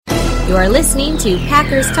You are listening to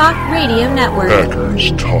Packers Talk Radio Network.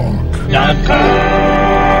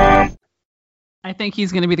 PackersTalk.com. I think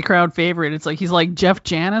he's going to be the crowd favorite. It's like he's like Jeff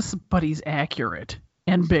Janis, but he's accurate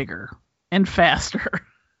and bigger and faster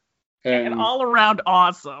and all around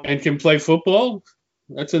awesome. And can play football.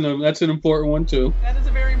 That's an important one too. That is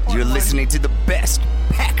a very important You're listening to the best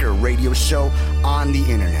Packer radio show on the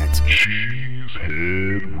internet.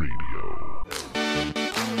 Cheesehead Radio.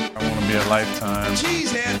 I want to be a lifetime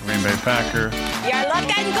Cheesehead. Green Bay Packer. You're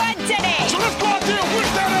looking good today. So let's go out there and whip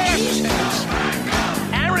that ass.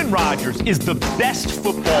 Aaron Rodgers is the best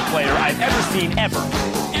football player I've ever seen ever.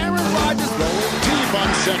 Aaron Rodgers going deep on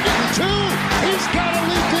 2nd and 2. He's got a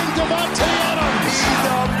leap in Devontae Adams. He's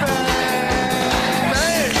the man.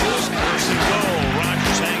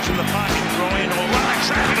 In the pocket, throwing a lot of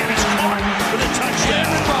traffic, and it's caught with a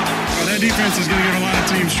touchdown. Well, that defense is going to give a lot of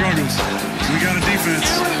teams struggles. We got a defense.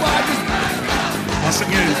 Once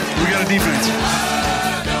again, we got a defense.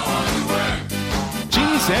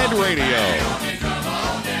 Cheesehead Radio.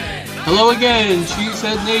 Hello again,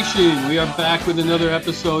 Cheesehead Nation. We are back with another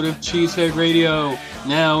episode of Cheesehead Radio,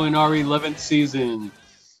 now in our 11th season.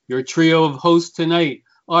 Your trio of hosts tonight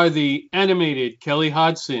are the animated Kelly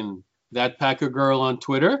Hodson, That Packer Girl on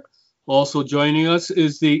Twitter. Also joining us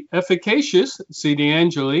is the efficacious C.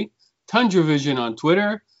 D'Angeli, Tundra Vision on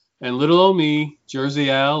Twitter, and little old me,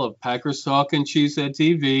 Jersey Al of Packers Talk and Cheesehead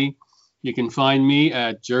TV. You can find me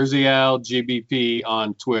at Jersey Al GBP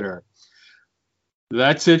on Twitter.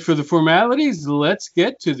 That's it for the formalities. Let's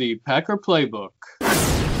get to the Packer Playbook.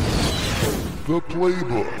 The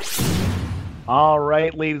Playbook. All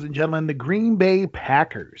right, ladies and gentlemen, the Green Bay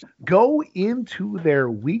Packers go into their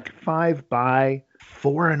Week 5 bye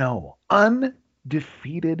 4-0.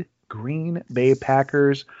 Undefeated Green Bay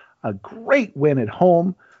Packers. A great win at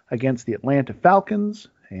home against the Atlanta Falcons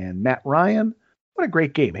and Matt Ryan. What a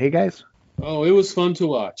great game. Hey, guys. Oh, it was fun to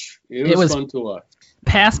watch. It was fun to watch.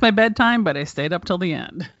 Past my bedtime, but I stayed up till the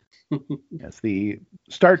end. Yes, the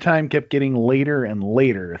start time kept getting later and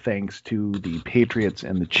later thanks to the Patriots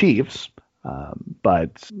and the Chiefs.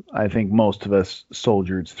 But I think most of us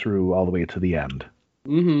soldiered through all the way to the end.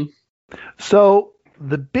 Mm-hmm. So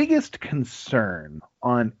the biggest concern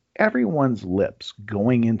on everyone's lips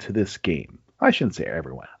going into this game, I shouldn't say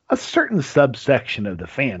everyone, a certain subsection of the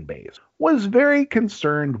fan base was very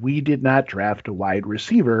concerned we did not draft a wide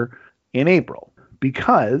receiver in April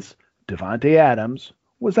because Devontae Adams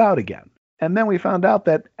was out again. And then we found out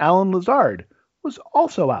that Allen Lazard was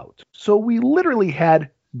also out. So we literally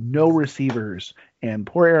had no receivers, and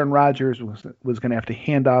poor Aaron Rodgers was going to have to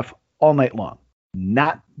hand off all night long.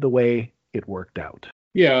 Not the way it worked out.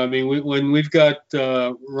 Yeah, I mean, when we've got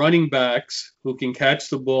running backs who can catch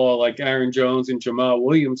the ball like Aaron Jones and Jamal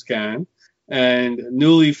Williams can, and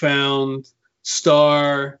newly found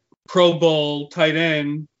star Pro Bowl tight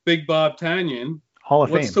end Big Bob Tanyan, Hall of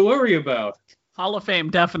Fame. What's to worry about? Hall of Fame,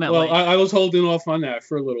 definitely. Well, I was holding off on that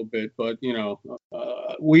for a little bit, but,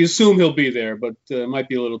 we assume he'll be there, but it might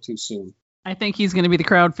be a little too soon. I think he's going to be the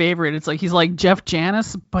crowd favorite. It's like he's like Jeff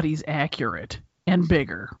Janis, but he's accurate and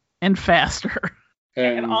bigger and faster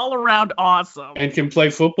and all around awesome. And can play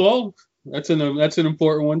football. That's an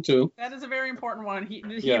important one, too. That is a very important one.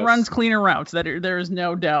 He runs cleaner routes. There is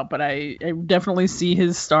no doubt, but I definitely see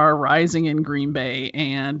his star rising in Green Bay.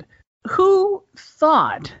 And who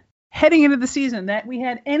thought heading into the season that we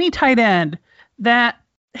had any tight end that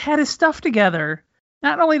had his stuff together,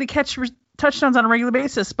 not only to catch touchdowns on a regular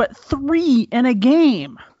basis, but 3 in a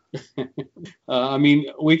game? I mean,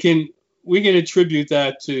 we can attribute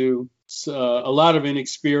that to a lot of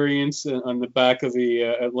inexperience on the back of the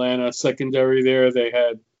Atlanta secondary there.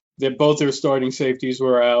 Both their starting safeties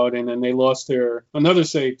were out, and then they lost another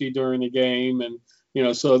safety during the game. And,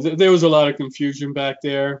 so there was a lot of confusion back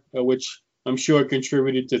there, which I'm sure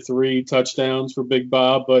contributed to 3 touchdowns for Big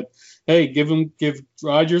Bob. But hey, give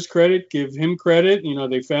Rodgers credit, give him credit.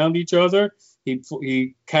 They found each other.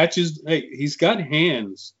 He catches. Hey, he's got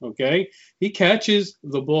hands. Okay, he catches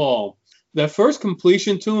the ball. That first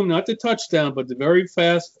completion to him, not the touchdown, but the very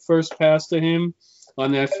fast first pass to him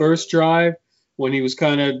on that first drive when he was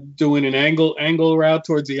kind of doing an angle route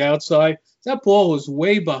towards the outside. That ball was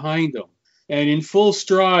way behind him. And in full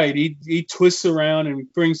stride, he twists around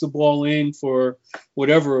and brings the ball in for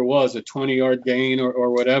whatever it was, a 20-yard gain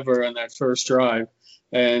or whatever on that first drive.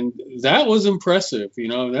 And that was impressive.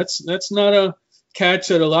 That's not a catch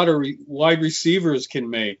that a lot of wide receivers can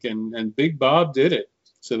make. And Big Bob did it.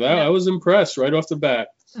 So I was impressed right off the bat.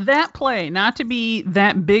 That play, not to be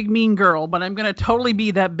that big mean girl, but I'm going to totally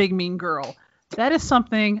be that big mean girl. That is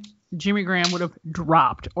something Jimmy Graham would have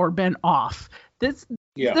dropped or been off.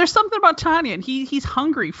 There's something about Tanya, and he's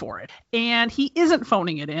hungry for it, and he isn't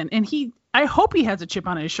phoning it in, and I hope he has a chip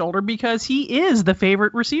on his shoulder because he is the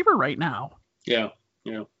favorite receiver right now. Yeah,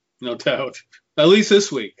 no doubt. At least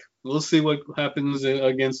this week. We'll see what happens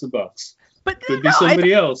against the Bucs. But could be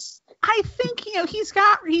somebody else. I think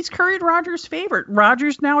he's Curry Rodgers' favorite.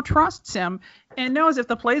 Rodgers now trusts him and knows if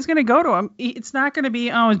the play's going to go to him, it's not going to be,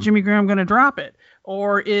 is Jimmy Graham going to drop it?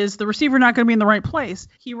 Or is the receiver not going to be in the right place?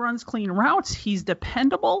 He runs clean routes. He's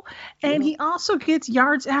dependable. And he also gets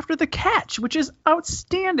yards after the catch, which is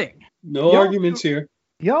outstanding. No arguments here.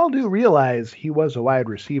 Y'all do realize he was a wide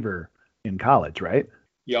receiver in college, right?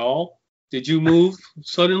 Y'all? Did you move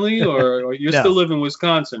suddenly, or you still live in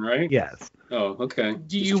Wisconsin, right? Yes. Oh, okay.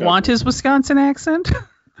 Do you want his Wisconsin accent?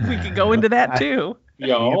 We could go into that too.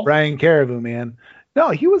 Y'all? Brian Caribou, man.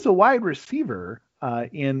 No, he was a wide receiver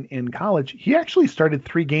in college. He actually started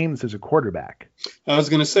 3 games as a quarterback. I was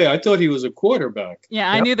going to say, I thought he was a quarterback. Yeah,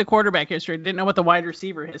 I knew the quarterback history. Didn't know what the wide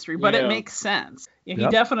receiver history, but it makes sense. He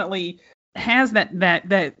definitely has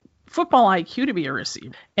that football IQ to be a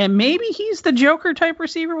receiver. And maybe he's the Joker type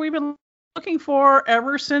receiver we've been looking for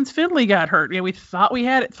ever since Finley got hurt. We thought we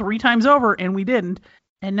had it 3 times over, and we didn't.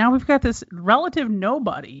 And now we've got this relative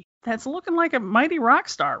nobody that's looking like a mighty rock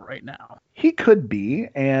star right now. He could be,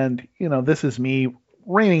 and, this is me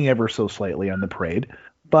raining ever so slightly on the parade.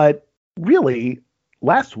 But really,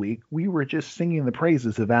 last week, we were just singing the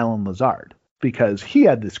praises of Allen Lazard because he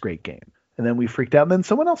had this great game. And then we freaked out, and then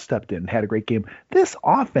someone else stepped in and had a great game. This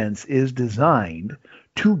offense is designed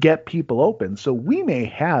to get people open, so we may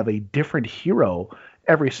have a different hero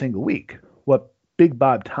every single week. What Big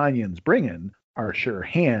Bob Tanyan's bringing are sure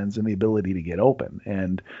hands and the ability to get open.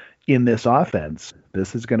 And in this offense,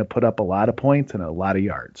 this is going to put up a lot of points and a lot of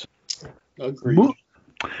yards. Agreed.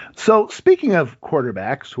 So speaking of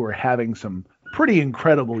quarterbacks who are having some pretty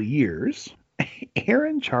incredible years,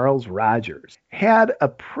 Aaron Charles Rodgers had a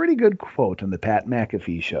pretty good quote on the Pat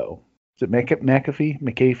McAfee show. Is it McAfee?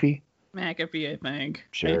 McAfee, I think.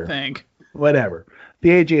 Sure. I think. Whatever. The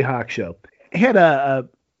AJ Hawk show. Had a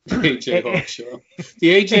AJ Hawk show.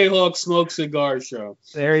 The AJ Hawk Smoke Cigar show.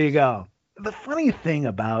 There you go. The funny thing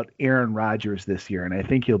about Aaron Rodgers this year, and I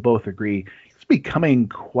think you'll both agree, he's becoming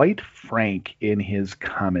quite frank in his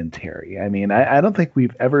commentary. I mean, I don't think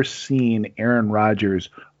we've ever seen Aaron Rodgers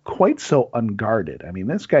quite so unguarded. I mean,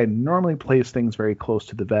 this guy normally plays things very close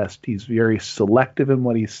to the vest. He's very selective in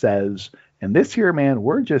what he says. And this year, man,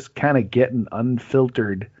 we're just kind of getting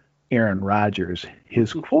unfiltered Aaron Rodgers.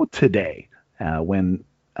 His quote today, when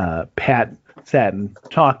Pat sat and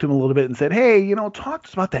talked to him a little bit and said, hey, talk to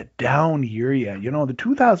us about that down year. Yeah, the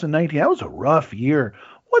 2019, that was a rough year.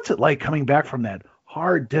 What's it like coming back from that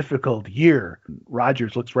hard, difficult year?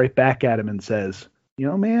 Rodgers looks right back at him and says,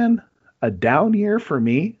 man, a down year for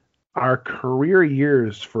me are career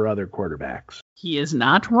years for other quarterbacks. He is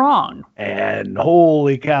not wrong. And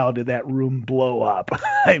holy cow, did that room blow up.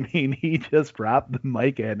 I mean, he just dropped the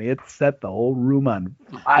mic and it set the whole room on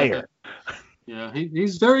fire. Yeah,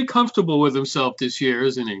 he's very comfortable with himself this year,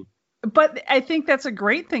 isn't he? But I think that's a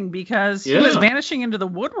great thing because he was vanishing into the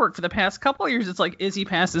woodwork for the past couple of years. It's like, is he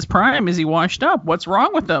past his prime? Is he washed up? What's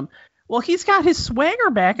wrong with him? Well, he's got his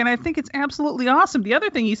swagger back, and I think it's absolutely awesome. The other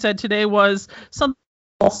thing he said today was something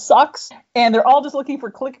sucks, and they're all just looking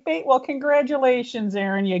for clickbait. Well, congratulations,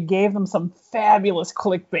 Aaron. You gave them some fabulous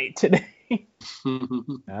clickbait today.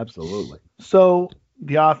 Absolutely. So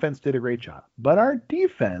the offense did a great job, but our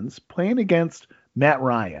defense playing against Matt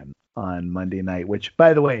Ryan on Monday night, which,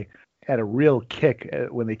 by the way, had a real kick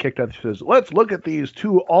when they kicked off. Says, let's look at these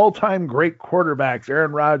 2 all-time great quarterbacks,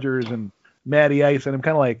 Aaron Rodgers and Matty Ice, and I'm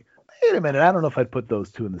kind of like, wait a minute, I don't know if I'd put those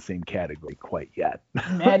 2 in the same category quite yet.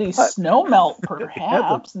 Matty Snowmelt,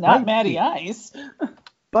 perhaps, not Matty Ice.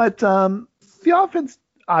 But the offense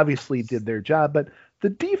obviously did their job, but the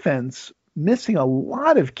defense, missing a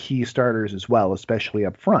lot of key starters as well, especially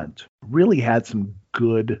up front, really had some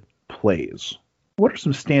good plays. What are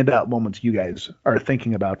some standout moments you guys are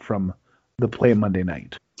thinking about from the play Monday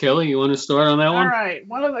night? Kelly, you want to start on that one? All right.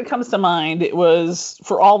 One of them comes to mind. It was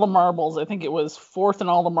for all the marbles. I think it was 4th and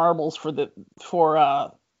all the marbles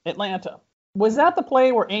for Atlanta. Was that the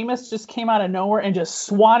play where Amos just came out of nowhere and just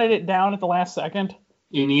swatted it down at the last second?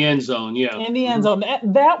 In the end zone, yeah. In the end zone.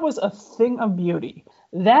 That was a thing of beauty.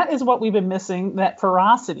 That is what we've been missing, that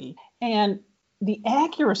ferocity. And the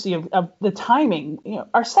accuracy of the timing.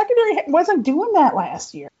 Our secondary wasn't doing that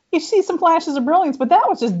last year. You see some flashes of brilliance, but that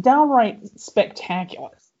was just downright spectacular.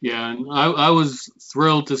 Yeah, and I was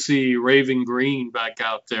thrilled to see Raven Green back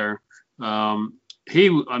out there.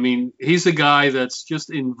 He's a guy that's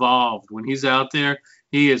just involved. When he's out there,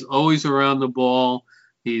 he is always around the ball.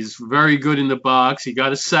 He's very good in the box. He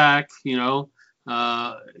got a sack.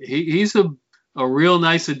 He's a real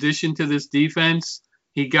nice addition to this defense.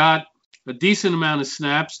 He got a decent amount of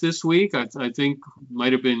snaps this week. I think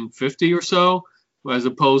might have been 50 or so, as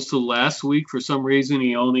opposed to last week. For some reason,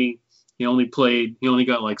 he only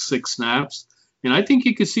got like 6 snaps. And I think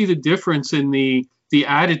you could see the difference in the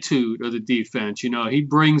attitude of the defense. He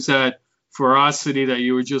brings that ferocity that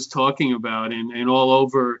you were just talking about, and all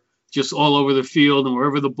over the field, and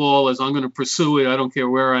wherever the ball is, I'm going to pursue it. I don't care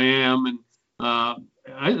where I am. And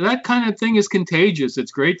that kind of thing is contagious.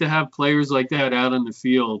 It's great to have players like that out on the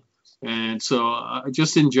field. And so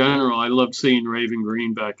just in general, I love seeing Raven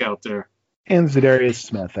Green back out there. And Zadarius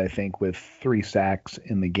Smith, I think, with 3 sacks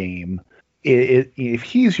in the game. If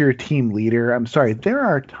he's your team leader, I'm sorry, there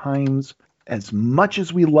are times, as much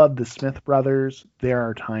as we love the Smith brothers, there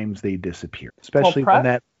are times they disappear, especially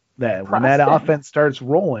when that offense starts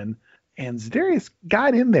rolling. And Zadarius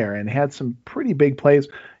got in there and had some pretty big plays,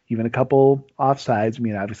 even a couple offsides. I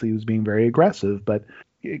mean, obviously he was being very aggressive, but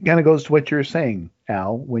it kind of goes to what you're saying,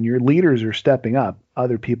 Al. When your leaders are stepping up,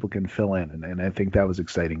 other people can fill in, and I think that was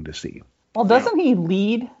exciting to see. Well, doesn't he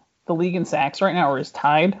lead the league in sacks right now, or is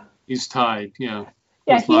tied? He's tied, yeah.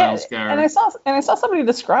 Yeah, he has, and I saw somebody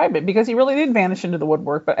describe it, because he really did vanish into the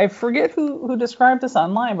woodwork. But I forget who described this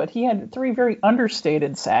online. But he had 3 very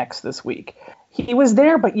understated sacks this week. He was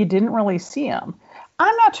there, but you didn't really see him.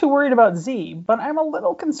 I'm not too worried about Z, but I'm a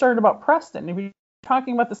little concerned about Preston. If you're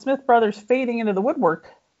talking about the Smith brothers fading into the woodwork,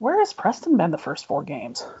 where has Preston been the first 4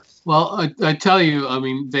 games? Well, I tell you, I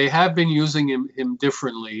mean, they have been using him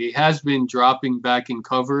differently. He has been dropping back in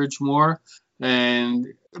coverage more.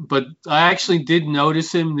 But I actually did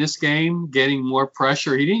notice him this game getting more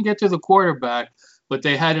pressure. He didn't get to the quarterback, but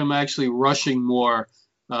they had him actually rushing more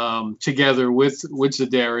together with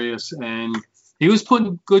Zadarius, and he was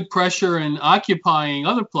putting good pressure and occupying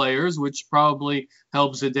other players, which probably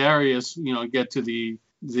helped Zadarius, get to the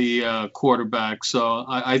quarterback. So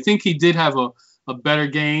I think he did have a better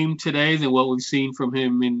game today than what we've seen from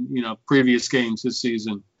him in previous games this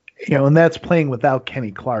season. And that's playing without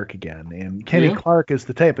Kenny Clark again. And Kenny Clark is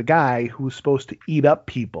the type of guy who's supposed to eat up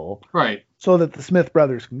people, right, so that the Smith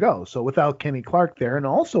brothers can go. So without Kenny Clark there, and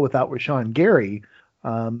also without Rashawn Gary,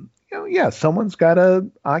 someone's got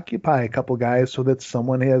to occupy a couple guys so that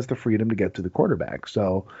someone has the freedom to get to the quarterback.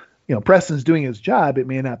 So, Preston's doing his job. It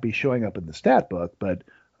may not be showing up in the stat book, but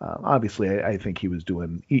obviously I think he's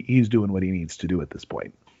doing what he needs to do at this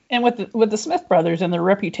point. And with the Smith brothers and their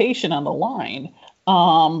reputation on the line,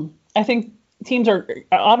 I think teams are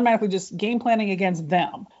automatically just game planning against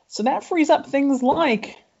them. So that frees up things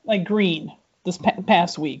like Green this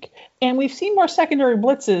past week. And we've seen more secondary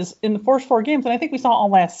blitzes in the first 4 games than I think we saw all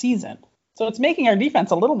last season. So it's making our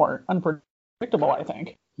defense a little more unpredictable, I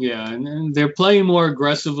think. Yeah, and they're playing more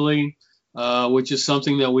aggressively, which is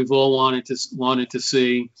something that we've all wanted to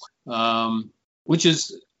see, which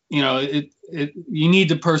is, you need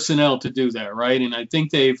the personnel to do that, right? And I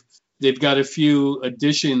think they've got a few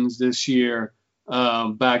additions this year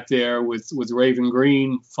back there with Raven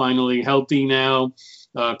Green finally healthy now.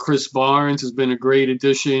 Chris Barnes has been a great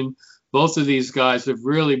addition. Both of these guys are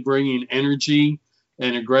really bringing energy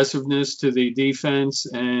and aggressiveness to the defense.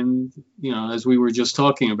 And, as we were just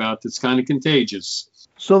talking about, it's kind of contagious.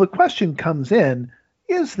 So the question comes in,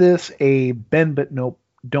 is this a bend but no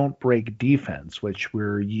don't break defense, which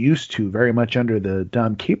we're used to very much under the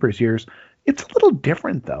Dom Capers years? It's a little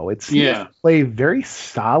different, though. It seems to play very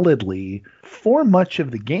solidly for much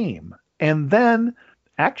of the game. And then,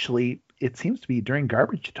 actually, it seems to be during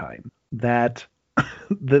garbage time that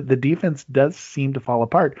the defense does seem to fall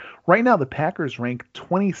apart. Right now, the Packers rank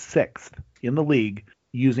 26th in the league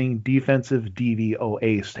using defensive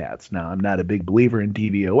DVOA stats. Now, I'm not a big believer in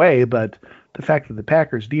DVOA, but the fact that the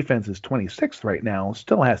Packers defense is 26th right now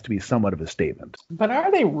still has to be somewhat of a statement. But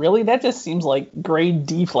are they really? That just seems like grade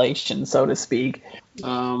deflation, so to speak.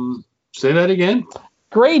 Say that again?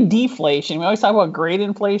 Grade deflation. We always talk about grade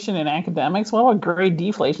inflation in academics. What about grade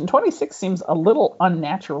deflation? 26 seems a little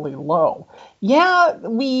unnaturally low. Yeah,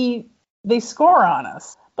 they score on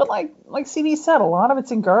us. But like CD said, a lot of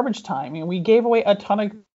it's in garbage time. We gave away a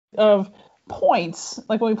ton of points,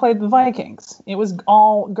 like when we played the Vikings. It was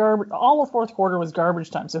all garbage. All the fourth quarter was garbage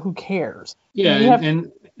time, so who cares? Yeah,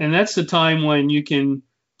 and that's the time when you can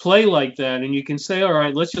play like that, and you can say, all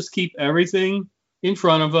right, let's just keep everything in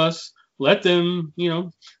front of us. Let them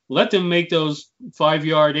make those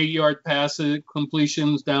 5-yard, 8-yard passes,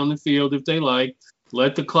 completions down the field if they like.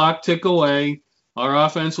 Let the clock tick away. Our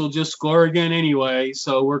offense will just score again anyway,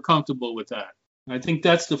 so we're comfortable with that. I think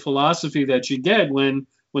that's the philosophy that you get when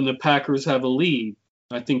the Packers have a lead.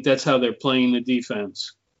 I think that's how they're playing the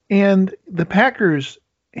defense. And the Packers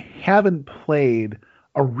haven't played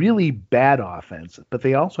a really bad offense, but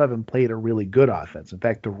they also haven't played a really good offense. In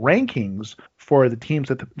fact, the rankings for the teams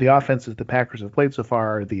that the offenses the Packers have played so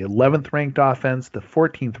far are the 11th ranked offense, the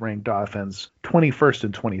 14th ranked offense, 21st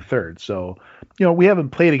and 23rd. So, we haven't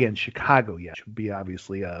played against Chicago yet. It would be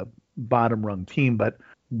obviously a bottom rung team, but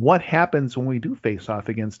what happens when we do face off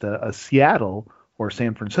against a Seattle or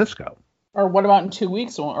San Francisco? Or what about in 2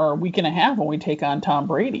 weeks or a week and a half when we take on Tom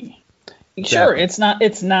Brady? Exactly. Sure,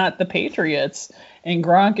 it's not the Patriots, and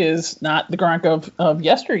Gronk is not the Gronk of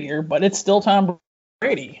yesteryear, but it's still Tom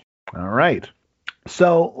Brady. All right.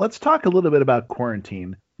 So let's talk a little bit about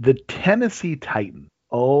quarantine. The Tennessee Titans.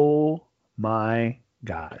 Oh my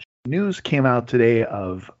gosh. News came out today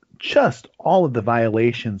of just all of the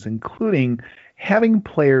violations, including having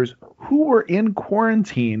players who were in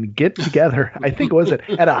quarantine get together. I think, was it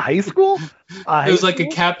at a high school? It was like a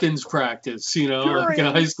captain's practice, like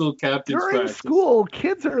a high school captain's during practice. School,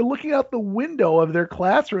 kids are looking out the window of their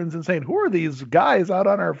classrooms and saying, "Who are these guys out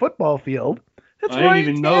on our football field?" I didn't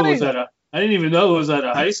even know it was at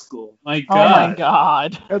a high school. My God. Oh my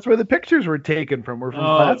God. That's where the pictures were taken from. Were from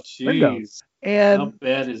class windows. And how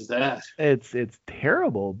bad is that? It's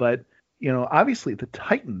terrible, but obviously the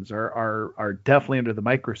Titans are definitely under the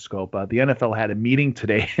microscope. The NFL had a meeting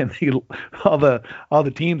today, and all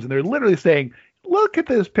the teams, and they're literally saying, "Look at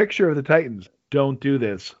this picture of the Titans. Don't do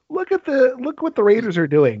this. Look what the Raiders are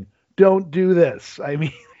doing. Don't do this." I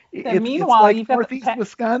mean, it's like you've got Northeast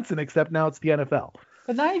Wisconsin, except now it's the NFL.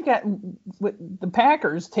 But now you've got the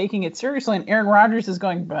Packers taking it seriously, and Aaron Rodgers is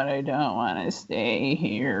going, "But I don't want to stay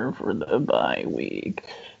here for the bye week."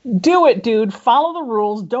 Do it, dude. Follow the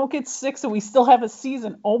rules. Don't get sick so we still have a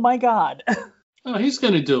season. Oh, my God. Oh, he's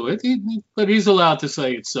going to do it. But he's allowed to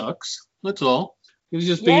say it sucks. That's all. He's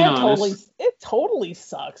just being honest. It totally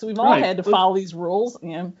sucks. We've all had to follow these rules.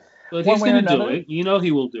 But he's going to do it.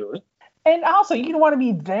 He will do it. And also, you don't want to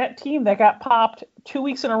be that team that got popped 2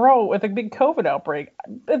 weeks in a row with a big COVID outbreak.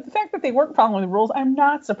 But the fact that they weren't following the rules, I'm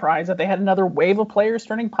not surprised that they had another wave of players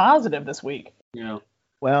turning positive this week. Yeah.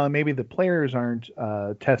 Well, maybe the players aren't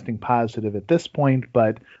testing positive at this point,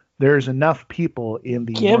 but there's enough people in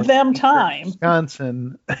the give them time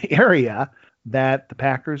Wisconsin area that the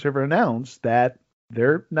Packers have announced that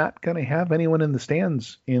they're not going to have anyone in the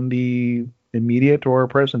stands in the immediate or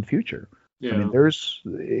present future. Yeah. I mean,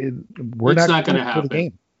 we're not going to happen. The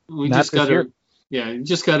game. You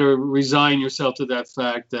just got to resign yourself to that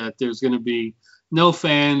fact that there's going to be no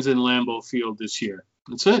fans in Lambeau Field this year.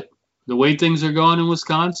 That's it. The way things are going in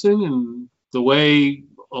Wisconsin and the way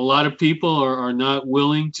a lot of people are not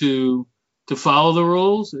willing to follow the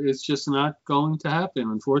rules, it's just not going to happen,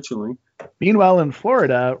 unfortunately. Meanwhile, in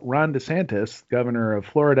Florida, Ron DeSantis, governor of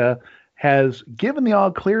Florida, has given the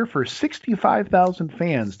all clear for 65,000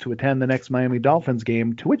 fans to attend the next Miami Dolphins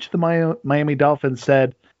game, to which the Miami Dolphins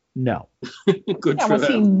said no. Good for was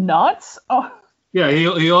them. He nuts? Oh. Yeah,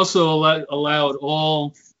 he also allowed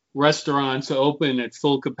all restaurants to open at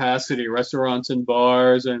full capacity, restaurants and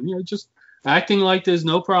bars, and just acting like there's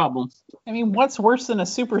no problem. I mean, what's worse than a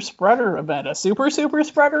super spreader event? A super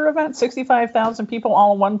spreader event? 65,000 people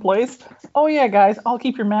all in one place? Oh yeah, guys, I'll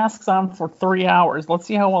keep your masks on for 3 hours. Let's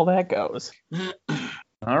see how well that goes.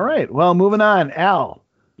 All right, well, moving on. Al.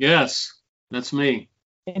 Yes, that's me.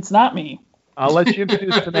 It's not me. I'll let you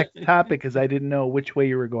introduce the next topic because I didn't know which way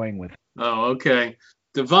you were going with it. Oh, okay.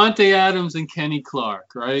 Devontae Adams and Kenny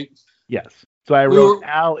Clark, right? Yes. So I wrote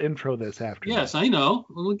Al intro this after. Yes, I know.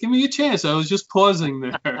 Well, give me a chance. I was just pausing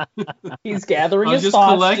there. He's gathering his thoughts.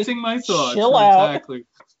 I was just collecting my thoughts. Chill out. Exactly.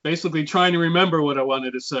 Basically trying to remember what I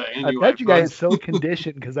wanted to say. Anyway, I bet you guys so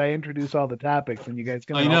conditioned because I introduce all the topics and you guys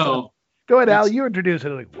can. I know. Go ahead, Al. You introduce it.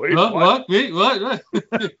 Like, wait, what? What?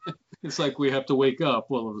 It's like we have to wake up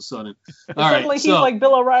all of a sudden. All right. He's like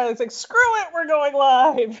Bill O'Reilly. It's like, screw it, we're going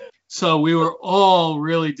live. So we were all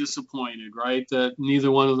really disappointed, right, that neither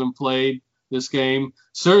one of them played this game.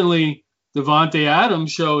 Certainly, Devontae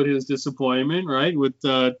Adams showed his disappointment, right, with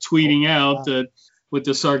tweeting out that with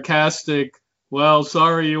the sarcastic, "Well,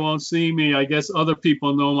 sorry you won't see me. I guess other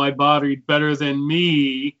people know my body better than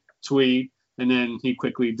me," tweet. And then he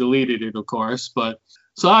quickly deleted it, of course. But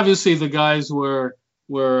so obviously the guys were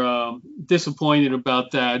disappointed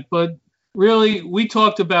about that. But really, we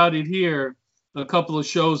talked about it here a couple of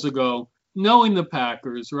shows ago, knowing the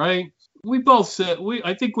Packers, right? We both said,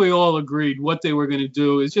 I think we all agreed what they were going to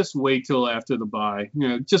do is just wait till after the bye.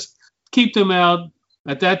 Just keep them out.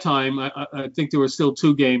 At that time, I think there were still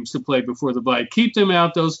 2 games to play before the bye. Keep them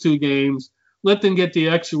out those 2 games. Let them get the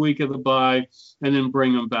extra week of the bye and then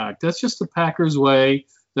bring them back. That's just the Packers way.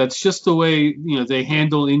 That's just the way, they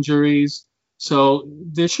handle injuries. So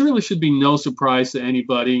there surely should be no surprise to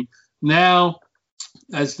anybody. Now,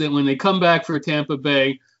 when they come back for Tampa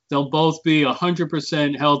Bay, they'll both be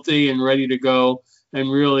 100% healthy and ready to go.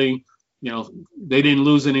 And really, they didn't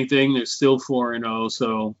lose anything. They're still 4-0.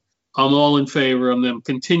 So I'm all in favor of them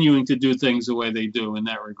continuing to do things the way they do in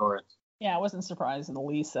that regard. Yeah, I wasn't surprised in the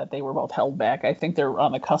least that they were both held back. I think they're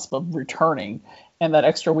on the cusp of returning, and that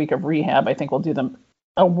extra week of rehab, I think, will do them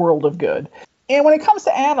a world of good. And when it comes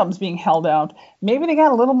to Adams being held out, maybe they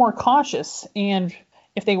got a little more cautious. And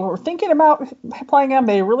if they were thinking about playing him,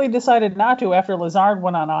 they really decided not to after Lazard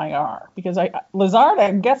went on IR. Because Lazard,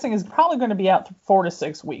 I'm guessing, is probably going to be out 4 to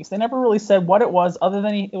 6 weeks. They never really said what it was, other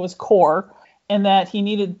than it was core, and that he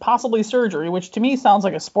needed possibly surgery, which to me sounds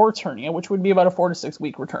like a sports hernia, which would be about a 4 to 6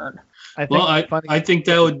 week return. I think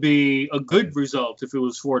that would be a good result if it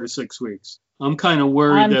was 4 to 6 weeks. I'm kind of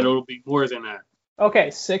worried that it'll be more than that.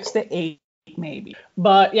 Okay, 6 to 8 maybe.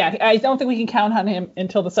 But yeah, I don't think we can count on him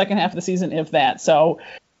until the second half of the season, if that. So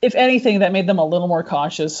if anything, that made them a little more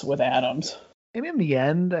cautious with Adams. And in the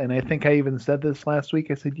end, and I think I even said this last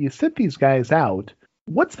week, I said, you sit these guys out,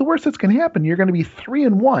 what's the worst that's going to happen? You're going to be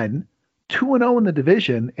 3-1, 2-0 in the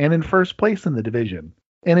division, and in first place in the division.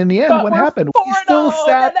 And in the end, what happened? We still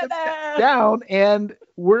sat down, and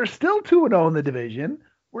we're still 2-0 in the division.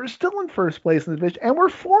 We're still in first place in the division, and we're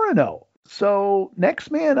 4-0. So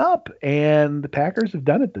next man up, and the Packers have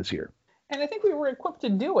done it this year. And I think we were equipped to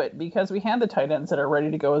do it because we had the tight ends that are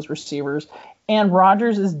ready to go as receivers, and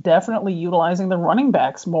Rodgers is definitely utilizing the running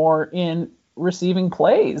backs more in receiving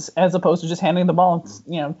plays as opposed to just handing the ball,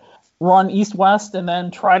 run east-west and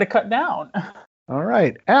then try to cut down. All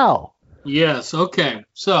right, Al. Yes. Okay.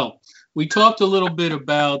 So we talked a little bit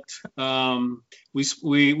about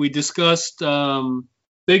we discussed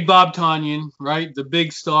Big Bob Tonyan, right? The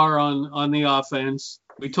big star on the offense.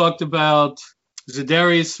 We talked about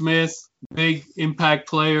Zadarius Smith, big impact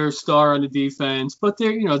player, star on the defense. But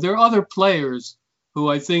there are other players who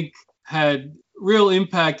I think had real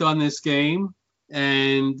impact on this game,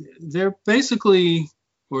 and they're basically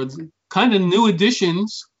kind of new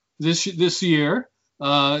additions this year.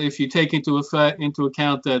 If you take into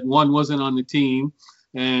account that one wasn't on the team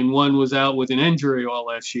and one was out with an injury all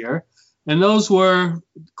last year. And those were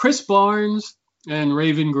Chris Barnes and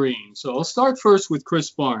Raven Green. So I'll start first with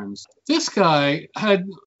Chris Barnes. This guy had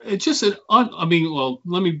let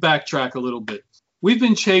me backtrack a little bit. We've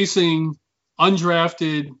been chasing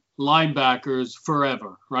undrafted linebackers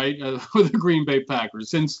forever, right? With the Green Bay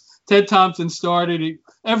Packers. Since Ted Thompson started,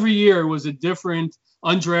 every year was a different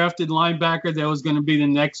undrafted linebacker that was going to be the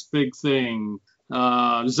next big thing.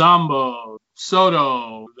 Zombo,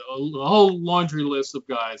 Soto, a whole laundry list of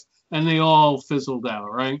guys, and they all fizzled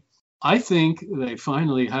out, right? I think they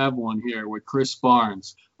finally have one here with Chris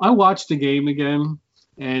Barnes. I watched the game again,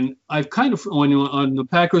 and I've kind of, when the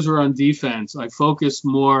Packers were on defense, I focused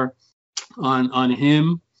more on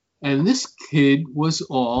him, and this kid was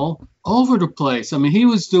all over the place. I mean, he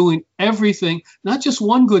was doing everything, not just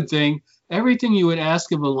one good thing, everything you would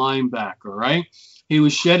ask of a linebacker, right? He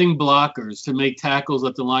was shedding blockers to make tackles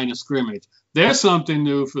at the line of scrimmage. There's something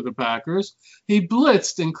new for the Packers. He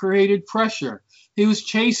blitzed and created pressure. He was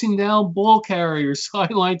chasing down ball carriers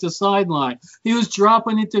sideline to sideline. He was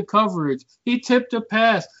dropping into coverage. He tipped a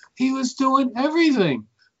pass. He was doing everything.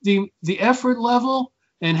 The effort level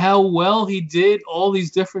and how well he did all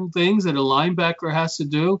these different things that a linebacker has to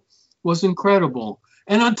do was incredible.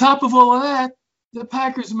 And on top of all of that, the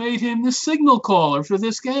Packers made him the signal caller for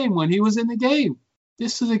this game when he was in the game.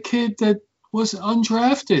 This is a kid that was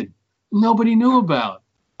undrafted. Nobody knew about.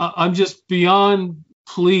 I'm just beyond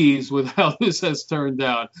pleased with how this has turned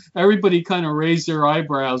out. Everybody kind of raised their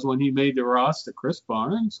eyebrows when he made the roster. Chris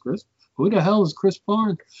Barnes? Who the hell is Chris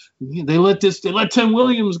Barnes? They let Tim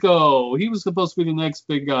Williams go. He was supposed to be the next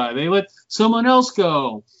big guy. They let someone else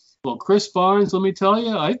go. Well, Chris Barnes, let me tell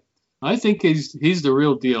you, I think he's the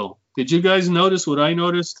real deal. Did you guys notice what I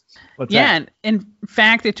noticed? What's that? And in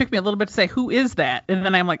fact, it took me a little bit to say, who is that? And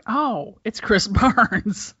then I'm like, oh, it's Chris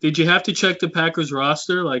Barnes. Did you have to check the Packers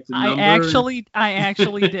roster, like the number? I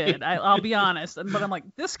actually did. I'll be honest. But I'm like,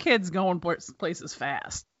 this kid's going places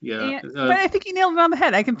fast. Yeah. But I think he nailed it on the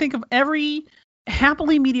head. I can think of every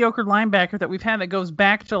happily mediocre linebacker that we've had that goes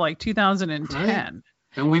back to like 2010. Right.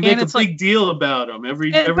 And we make a big deal about them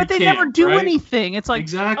every but they camp, never do right? anything. It's like,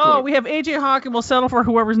 exactly. Oh, we have A.J. Hawk and we'll settle for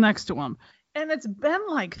whoever's next to him. And it's been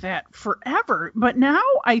like that forever. But now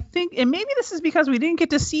I think, and maybe this is because we didn't get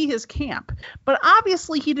to see his camp, but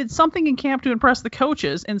obviously he did something in camp to impress the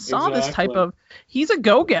coaches and saw this type of, he's a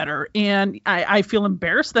go-getter. And I feel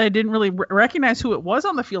embarrassed that I didn't really recognize who it was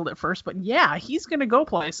on the field at first, but yeah, he's going to go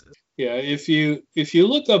places. Yeah, if you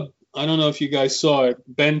look up, I don't know if you guys saw it,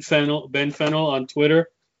 Ben Fennell on Twitter,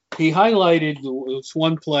 he highlighted this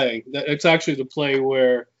one play. It's actually the play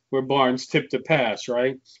where Barnes tipped the pass,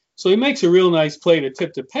 right? So he makes a real nice play to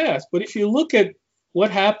tip the pass. But if you look at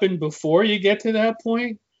what happened before you get to that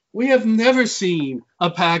point, we have never seen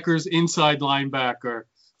a Packers inside linebacker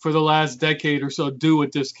for the last decade or so do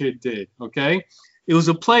what this kid did, okay? It was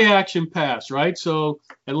a play-action pass, right? So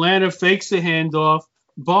Atlanta fakes the handoff.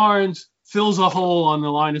 Barnes fills a hole on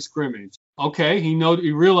the line of scrimmage. Okay, he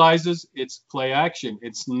realizes it's play-action.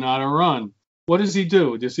 It's not a run. What does he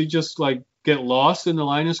do? Does he just, get lost in the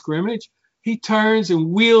line of scrimmage? He turns and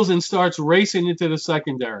wheels and starts racing into the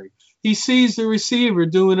secondary. He sees the receiver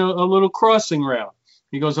doing a little crossing route.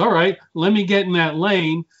 He goes, all right, let me get in that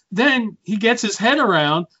lane. Then he gets his head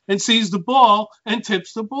around and sees the ball and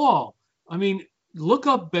tips the ball. I mean, look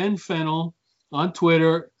up Ben Fennell on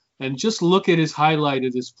Twitter and just look at his highlight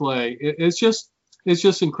of this play. It's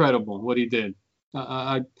just incredible what he did.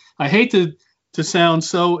 I hate to sound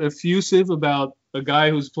so effusive about a guy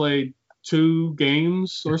who's played 2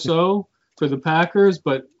 games or so for the Packers,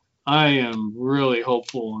 but I am really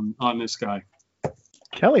hopeful on this guy.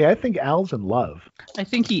 Kelly, I think Al's in love. I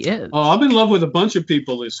think he is. Oh, I'm in love with a bunch of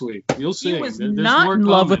people this week. You'll see. He was not in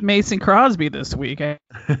love with Mason Crosby this week. I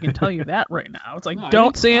can tell you that right now. It's like, no,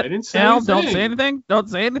 don't say it, Al. Don't say anything. Don't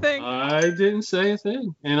say anything. I didn't say a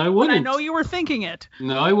thing, and I wouldn't. But I know you were thinking it.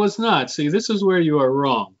 No, I was not. See, this is where you are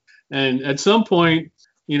wrong. And at some point,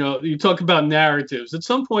 you talk about narratives. At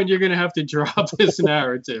some point, you're going to have to drop this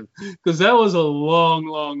narrative because that was a long,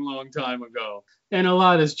 long, long time ago. And a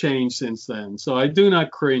lot has changed since then. So I do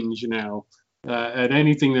not cringe now at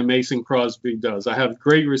anything that Mason Crosby does. I have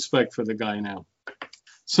great respect for the guy now.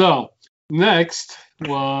 So next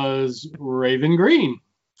was Raven Green.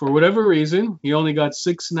 For whatever reason, he only got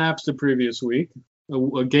 6 snaps the previous week,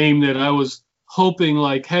 a game that I was hoping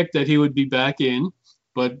like heck that he would be back in,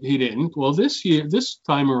 but he didn't. Well, this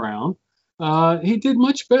time around, he did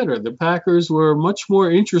much better. The Packers were much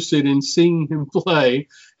more interested in seeing him play,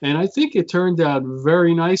 and I think it turned out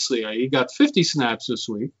very nicely. He got 50 snaps this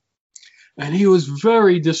week, and he was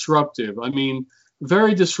very disruptive. I mean,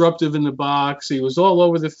 very disruptive in the box. He was all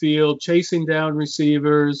over the field, chasing down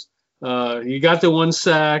receivers. He got the 1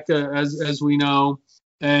 sack, as we know.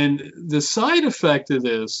 And the side effect of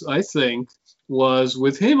this, I think, was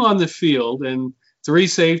with him on the field and 3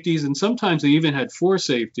 safeties, and sometimes they even had 4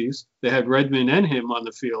 safeties. They had Redmond and him on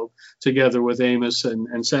the field together with Amos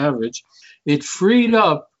and Savage. It freed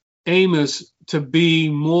up Amos to be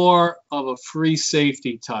more of a free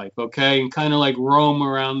safety type, okay, and kind of like roam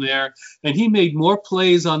around there. And he made more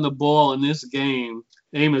plays on the ball in this game,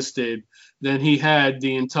 Amos did, than he had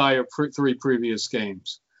the entire 3 previous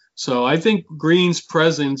games. So I think Green's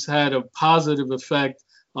presence had a positive effect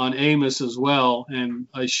on Amos as well, and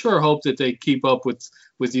I sure hope that they keep up with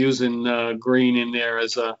using Green in there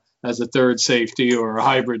as a 3rd safety or a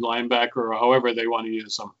hybrid linebacker or however they want to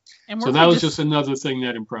use him. So that was just another thing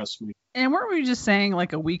that impressed me. And weren't we just saying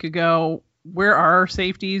like a week ago, where are our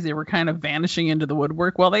safeties? They were kind of vanishing into the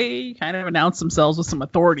woodwork. Well, they kind of announced themselves with some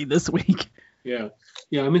authority this week. Yeah.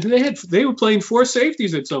 I mean, they were playing 4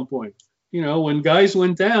 safeties at some point. When guys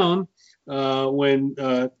went down, when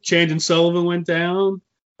Chandon Sullivan went down.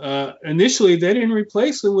 Initially, they didn't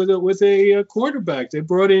replace him with a quarterback. They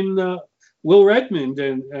brought in Will Redmond,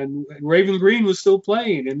 and Raven Green was still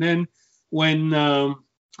playing. And then when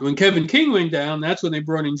Kevin King went down, that's when they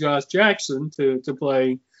brought in Josh Jackson to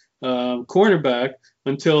play cornerback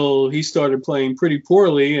until he started playing pretty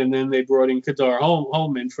poorly. And then they brought in Kadar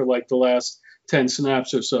Holman for like the last 10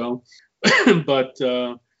 snaps or so. But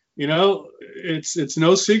it's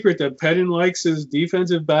no secret that Pettin likes his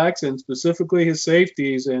defensive backs and specifically his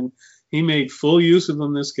safeties, and he made full use of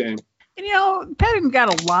them this game. And Pettin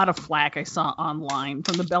got a lot of flack I saw online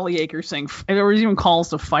from the Bellyacres saying there was even calls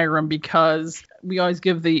to fire him because we always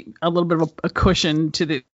give a little bit of a cushion to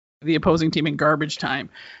the opposing team in garbage time.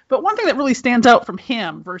 But one thing that really stands out from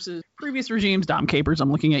him versus previous regimes, Dom Capers,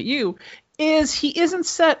 I'm looking at you, is he isn't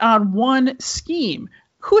set on one scheme.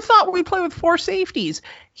 Who thought we'd play with 4 safeties?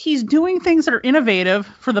 He's doing things that are innovative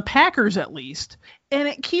for the Packers, at least. And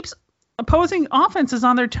it keeps opposing offenses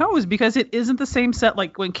on their toes because it isn't the same set.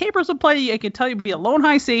 Like when Capers would play, I could tell you be a lone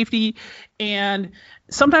high safety. And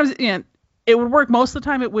sometimes it would work. Most of the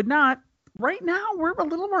time it would not. Right now, we're a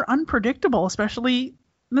little more unpredictable, especially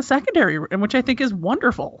in the secondary, and which I think is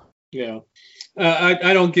wonderful. Yeah.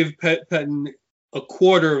 I don't give Pettin a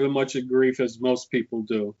quarter of as much of grief as most people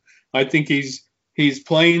do. I think he's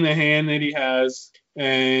playing the hand that he has,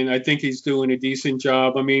 and I think he's doing a decent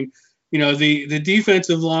job. I mean, the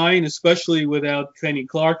defensive line, especially without Kenny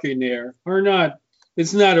Clark in there,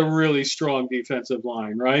 it's not a really strong defensive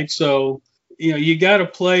line, right? So, you got to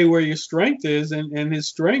play where your strength is, and his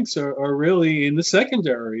strengths are really in the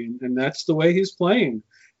secondary, and that's the way he's playing.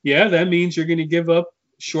 Yeah, that means you're going to give up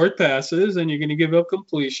short passes and you're going to give up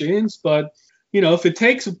completions, but if it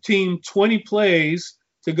takes a team 20 plays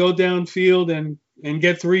to go downfield and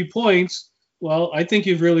get 3 points, well, I think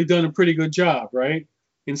you've really done a pretty good job, right?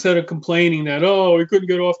 Instead of complaining that, we couldn't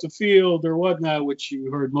get off the field or whatnot, which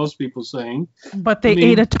you heard most people saying. But they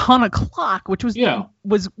ate a ton of clock, which was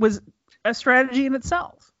a strategy in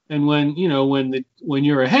itself. And when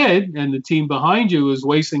you're ahead and the team behind you is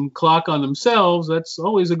wasting clock on themselves, that's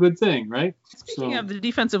always a good thing, right? Speaking of the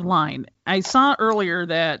defensive line, I saw earlier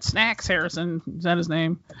that Snacks Harrison, is that his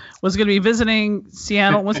name, was going to be visiting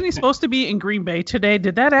Seattle. Wasn't he supposed to be in Green Bay today?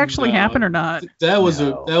 Did that actually happen or not? That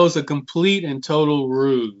was a complete and total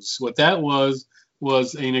ruse. What that was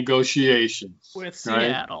a negotiation with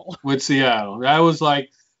Seattle. Right? With Seattle. That was like,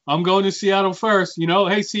 I'm going to Seattle first.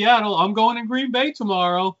 Hey, Seattle, I'm going to Green Bay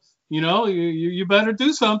tomorrow. You better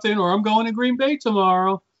do something, or I'm going to Green Bay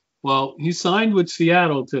tomorrow. Well, he signed with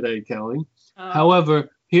Seattle today, Kelly. However,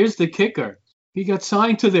 here's the kicker. He got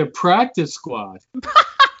signed to their practice squad.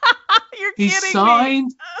 You're he kidding signed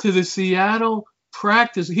me. to the Seattle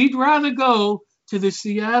practice. He'd rather go to the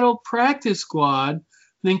Seattle practice squad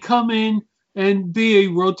than come in and be a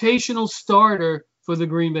rotational starter for the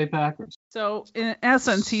Green Bay Packers. So, in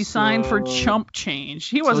essence, he signed for chump change.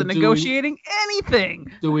 He wasn't negotiating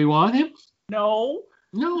anything. Do we want him? No.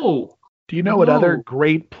 Do you know what other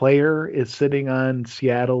great player is sitting on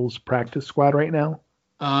Seattle's practice squad right now?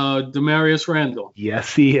 Demarius Randall.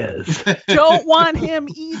 Yes, he is. Don't want him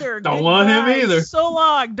either. Don't want him either. So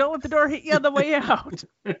long. Don't let the door hit you on the way out.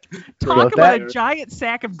 Talk about a giant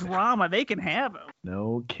sack of drama. They can have him.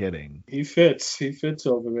 No kidding. He fits. He fits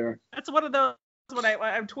over there. That's one of those. When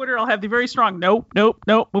I on Twitter, I'll have the very strong nope,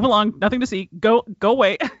 move along, nothing to see, go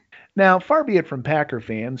away. Now, far be it from Packer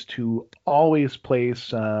fans to always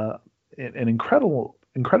place an incredible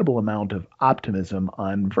amount of optimism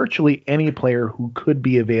on virtually any player who could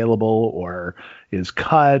be available or is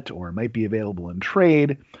cut or might be available in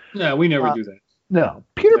trade. No, we never do that. No.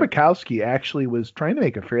 Peter Bukowski actually was trying to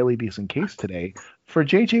make a fairly decent case today for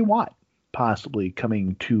J.J. Watt possibly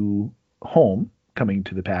coming to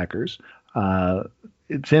the Packers.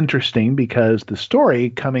 It's interesting because the story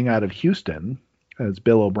coming out of Houston, as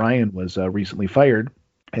Bill O'Brien was recently fired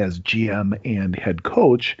as GM and head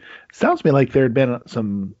coach, sounds to me like there had been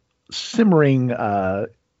some simmering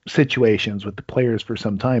situations with the players for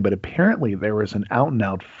some time, but apparently there was an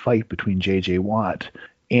out-and-out fight between J.J. Watt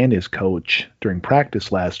and his coach during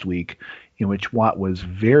practice last week, in which Watt was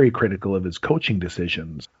very critical of his coaching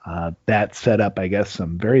decisions. That set up, I guess,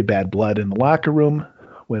 some very bad blood in the locker room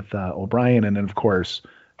with O'Brien, and then, of course,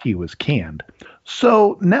 he was canned.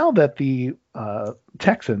 So now that the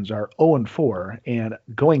Texans are 0-4 and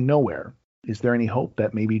going nowhere, is there any hope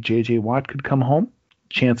that maybe J.J. Watt could come home?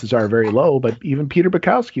 Chances are very low, but even Peter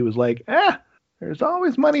Bukowski was like, there's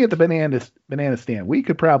always money at the banana stand. We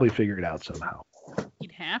could probably figure it out somehow.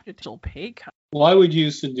 You'd have to still pay cut. Why would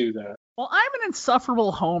Houston do that? Well, I'm an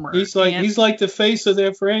insufferable homer. He's like the face of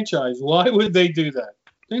their franchise. Why would they do that?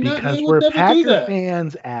 Because we're Packer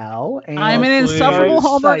fans, Al. And I'm an insufferable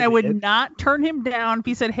homer, and I would not turn him down if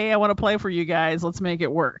he said, hey, I want to play for you guys. Let's make it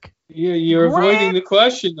work. Yeah, you're avoiding the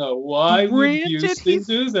question, though. Why would Houston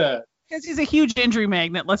do that? Because he's a huge injury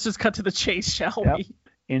magnet. Let's just cut to the chase, shall we?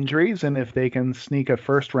 Injuries, and if they can sneak a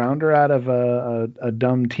first rounder out of a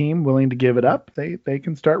dumb team willing to give it up, they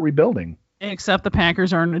can start rebuilding. Except the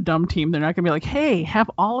Packers aren't a dumb team. They're not going to be like, hey, have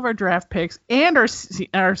all of our draft picks and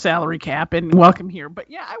our salary cap and welcome here. But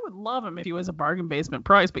yeah, I would love him if he was a bargain basement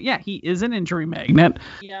price. But yeah, he is an injury magnet.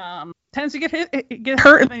 He tends to get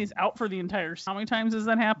hurt, and then he's out for the entire. How many times has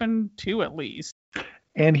that happened? 2 at least.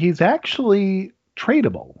 And he's actually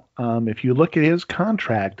tradable. If you look at his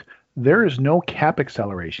contract, there is no cap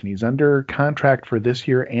acceleration. He's under contract for this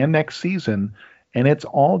year and next season. And it's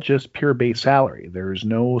all just pure base salary. There's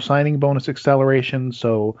no signing bonus acceleration.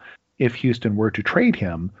 So if Houston were to trade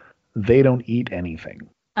him, they don't eat anything.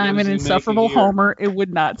 I'm an insufferable homer. It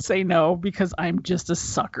would not say no because I'm just a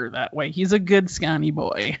sucker that way. He's a good scrawny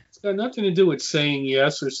boy. It's got nothing to do with saying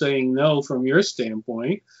yes or saying no from your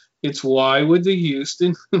standpoint. It's why would the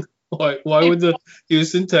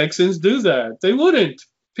Houston Texans do that? They wouldn't.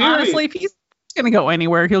 Period. Honestly, if he's He's going to go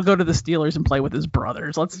anywhere. He'll go to the Steelers and play with his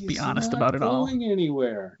brothers. Let's be honest about it all. He's not going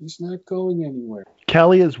anywhere. He's not going anywhere.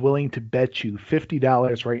 Kelly is willing to bet you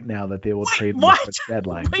 $50 right now that they will trade him at the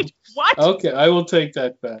deadline. Wait, what? Okay, I will take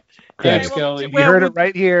that bet. Thanks, Kelly. You heard it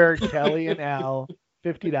right here. Kelly and Al,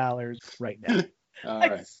 $50 right now. All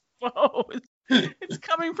right. Whoa. It's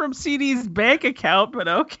coming from CD's bank account, but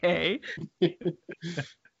okay.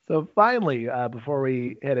 So finally, before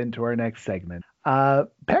we head into our next segment,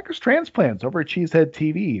 Packers transplants over at Cheesehead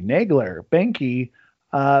TV. Nagler, Benke,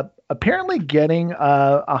 apparently getting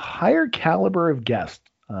a higher caliber of guest.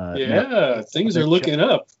 Things are looking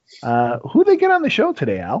up. Who they get on the show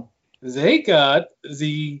today, Al? They got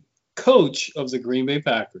the coach of the Green Bay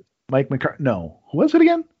Packers. Mike McCarthy. No. Who was it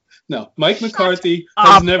again? No, Mike McCarthy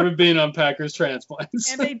has never been on Packers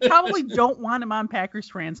Transplants. And they probably don't want him on Packers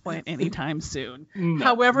Transplant anytime soon. No.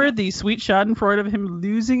 However, the sweet schadenfreude of him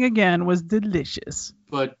losing again was delicious.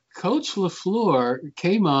 But Coach LaFleur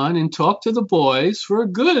came on and talked to the boys for a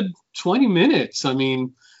good 20 minutes. I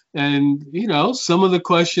mean, and, some of the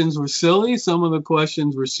questions were silly. Some of the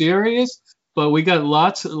questions were serious. But we got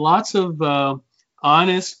lots of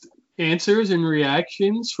honest answers and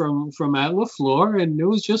reactions from Matt LaFleur, and it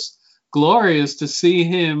was just glorious to see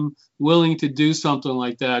him willing to do something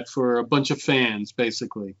like that for a bunch of fans,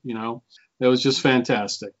 basically. That was just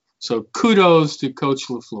fantastic. So kudos to Coach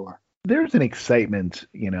LaFleur. There's an excitement,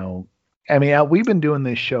 we've been doing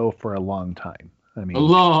this show for a long time. A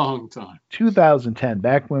long time. 2010,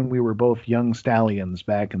 back when we were both young stallions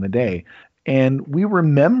back in the day, and we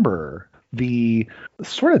remember the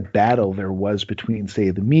sort of battle there was between,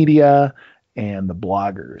 say, the media and the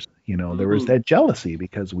bloggers. There was that jealousy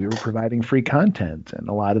because we were providing free content, and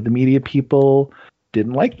a lot of the media people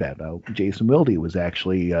didn't like that. Jason Wilde was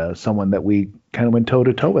actually someone that we kind of went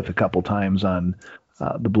toe-to-toe with a couple times on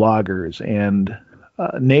the bloggers. And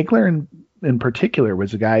Nagler in particular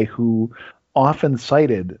was a guy who often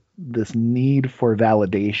cited this need for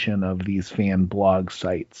validation of these fan blog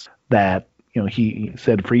sites that he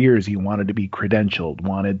said for years he wanted to be credentialed,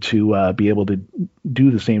 wanted to be able to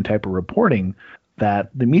do the same type of reporting that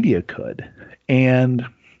the media could. And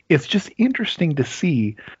it's just interesting to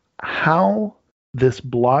see how this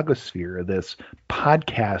blogosphere, this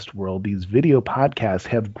podcast world, these video podcasts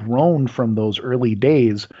have grown from those early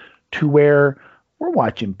days to where we're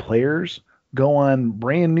watching players go on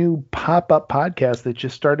brand new pop-up podcasts that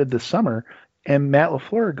just started this summer, and Matt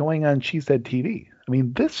LaFleur going on Cheesehead TV.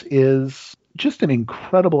 This is just an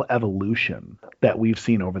incredible evolution that we've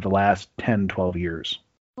seen over the last 10, 12 years.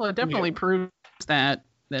 Well, it definitely proves that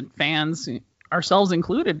fans, ourselves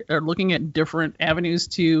included, are looking at different avenues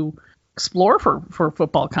to explore for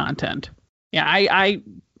football content. Yeah, I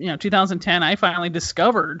 2010, I finally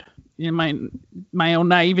discovered in my own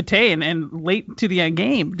naivete and late to the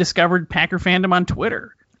game, discovered Packer fandom on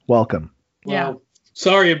Twitter. Welcome. Yeah. Well,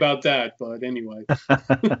 sorry about that, but anyway.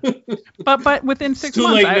 but within 6 months. Too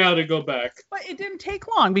late now to go back. But it didn't take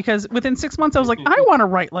long because within 6 months I was like, I want to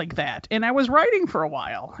write like that. And I was writing for a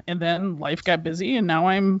while. And then life got busy and now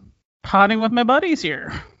I'm potting with my buddies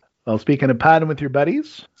here. Well, speaking of potting with your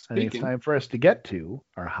buddies, I think it's time for us to get to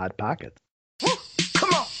our Hot Pockets.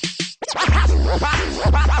 Come on.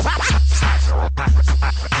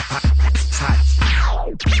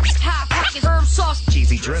 Hot Pockets, herb sauce,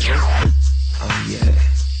 cheesy drizzle. Oh, yeah.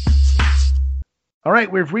 All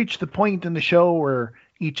right, we've reached the point in the show where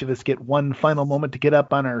each of us get one final moment to get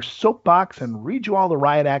up on our soapbox and read you all the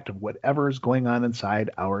riot act of whatever is going on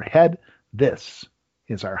inside our head. This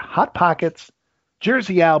is our Hot Pockets.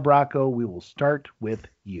 Jersey Al Bracco, we will start with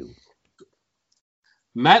you.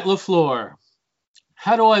 Matt LaFleur,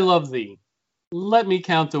 how do I love thee? Let me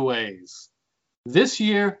count the ways. This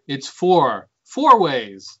year, it's four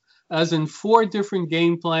ways, as in 4 different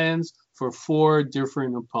game plans for 4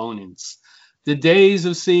 different opponents. The days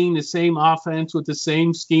of seeing the same offense with the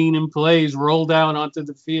same scheme and plays rolled out onto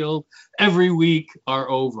the field every week are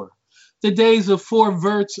over. The days of 4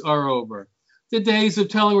 verts are over. The days of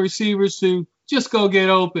telling receivers to just go get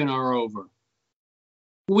open are over.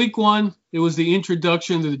 Week 1, it was the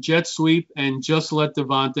introduction to the jet sweep and just let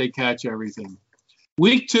Devontae catch everything.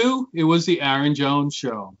 Week 2, it was the Aaron Jones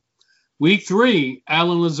show. Week 3,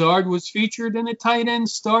 Alan Lazard was featured and the tight end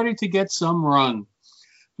started to get some run.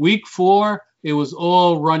 Week 4, it was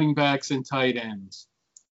all running backs and tight ends.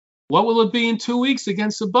 What will it be in 2 weeks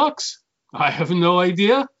against the Bucs? I have no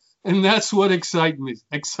idea, and that's what excites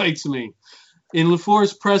me. In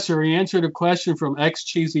LaFleur's presser, he answered a question from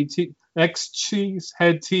ex-Cheesehead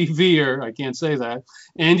TVer, I can't say that,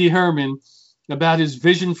 Andy Herman, about his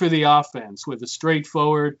vision for the offense with a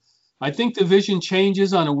straightforward, I think the vision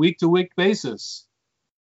changes on a week-to-week basis.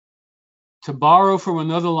 to borrow from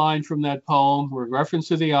another line from that poem, with reference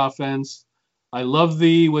to the offense, I love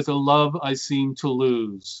thee with a love I seem to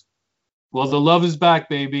lose. Well, the love is back,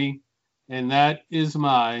 baby, and that is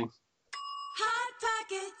my... Hot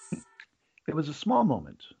Pockets. It was a small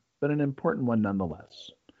moment, but an important one nonetheless.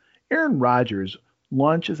 Aaron Rodgers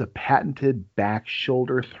launches a patented back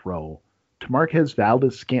shoulder throw to Marquez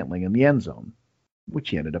Valdes-Scantling in the end zone, which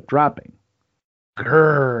he ended up dropping.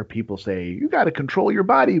 Grrr, people say, you got to control your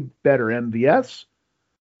body better, MVS.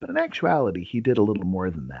 But in actuality, he did a little more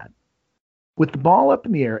than that. With the ball up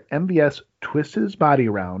in the air, MVS twisted his body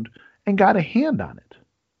around and got a hand on it.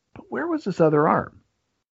 But where was his other arm?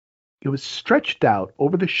 It was stretched out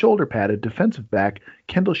over the shoulder pad of defensive back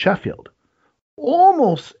Kendall Sheffield,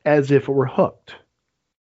 almost as if it were hooked.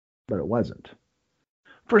 But it wasn't.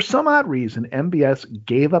 For some odd reason, MVS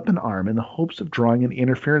gave up an arm in the hopes of drawing an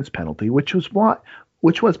interference penalty, which was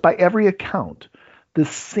by every account the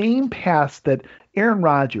same pass that Aaron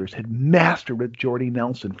Rodgers had mastered with Jordy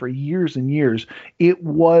Nelson for years and years. It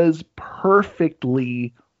was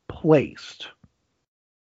perfectly placed.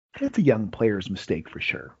 It's a young player's mistake for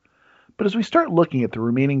sure. But as we start looking at the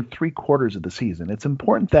remaining 3 quarters of the season, it's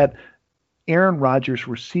important that Aaron Rodgers'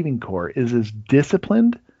 receiving corps is as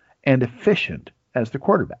disciplined and efficient as the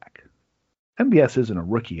quarterback. MVS isn't a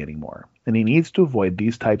rookie anymore, and he needs to avoid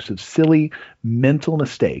these types of silly mental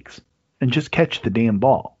mistakes and just catch the damn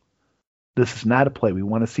ball. This is not a play we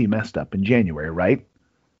want to see messed up in January, right?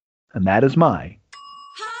 And that is my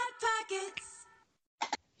Hot Pockets.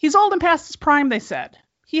 He's old and past his prime, they said.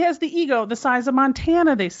 He has the ego the size of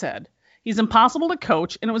Montana, they said. He's impossible to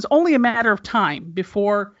coach, and it was only a matter of time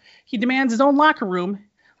before he demands his own locker room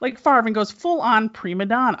like Favre and goes full-on prima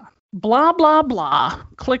donna. Blah, blah, blah.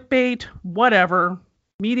 Clickbait, whatever.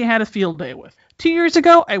 Media had a field day with. 2 years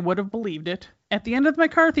ago, I would have believed it. At the end of the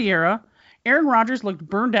McCarthy era, Aaron Rodgers looked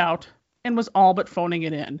burned out and was all but phoning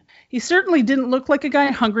it in. He certainly didn't look like a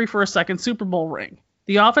guy hungry for a second Super Bowl ring.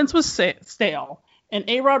 The offense was stale, and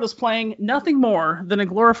A-Rod was playing nothing more than a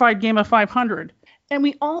glorified game of 500, and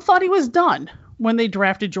we all thought he was done when they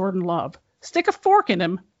drafted Jordan Love. Stick a fork in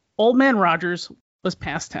him, old man Rodgers was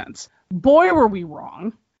past tense. Boy, were we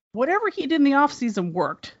wrong. Whatever he did in the offseason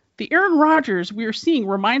worked. The Aaron Rodgers we are seeing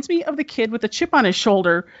reminds me of the kid with a chip on his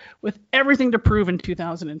shoulder with everything to prove in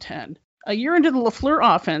 2010. A year into the LaFleur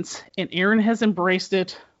offense, and Aaron has embraced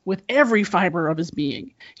it with every fiber of his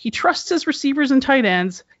being. He trusts his receivers and tight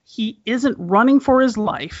ends. He isn't running for his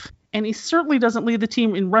life. And he certainly doesn't lead the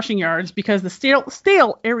team in rushing yards because the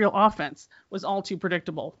stale aerial offense was all too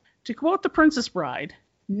predictable. To quote the Princess Bride,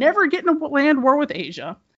 never get in a land war with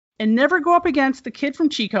Asia, and never go up against the kid from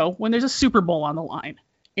Chico when there's a Super Bowl on the line.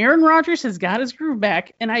 Aaron Rodgers has got his groove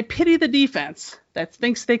back, and I pity the defense that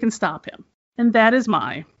thinks they can stop him. And that is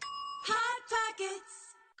my Hot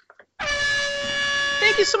Pockets.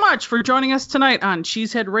 Thank you so much for joining us tonight on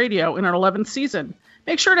Cheesehead Radio in our 11th season.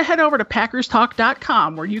 Make sure to head over to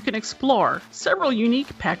PackersTalk.com where you can explore several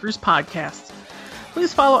unique Packers podcasts.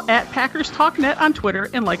 Please follow @PackersTalkNet on Twitter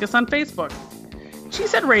and like us on Facebook.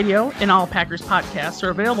 Cheesehead Radio and all Packers podcasts are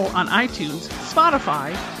available on iTunes,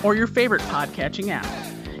 Spotify, or your favorite podcatching app.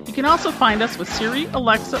 You can also find us with Siri,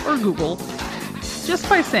 Alexa, or Google just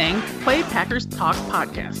by saying, play Packers Talk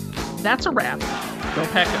Podcast. That's a wrap. Go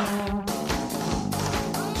Pack Go.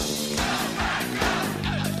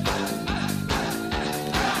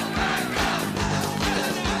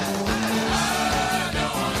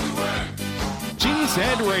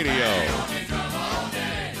 Cheesehead Radio.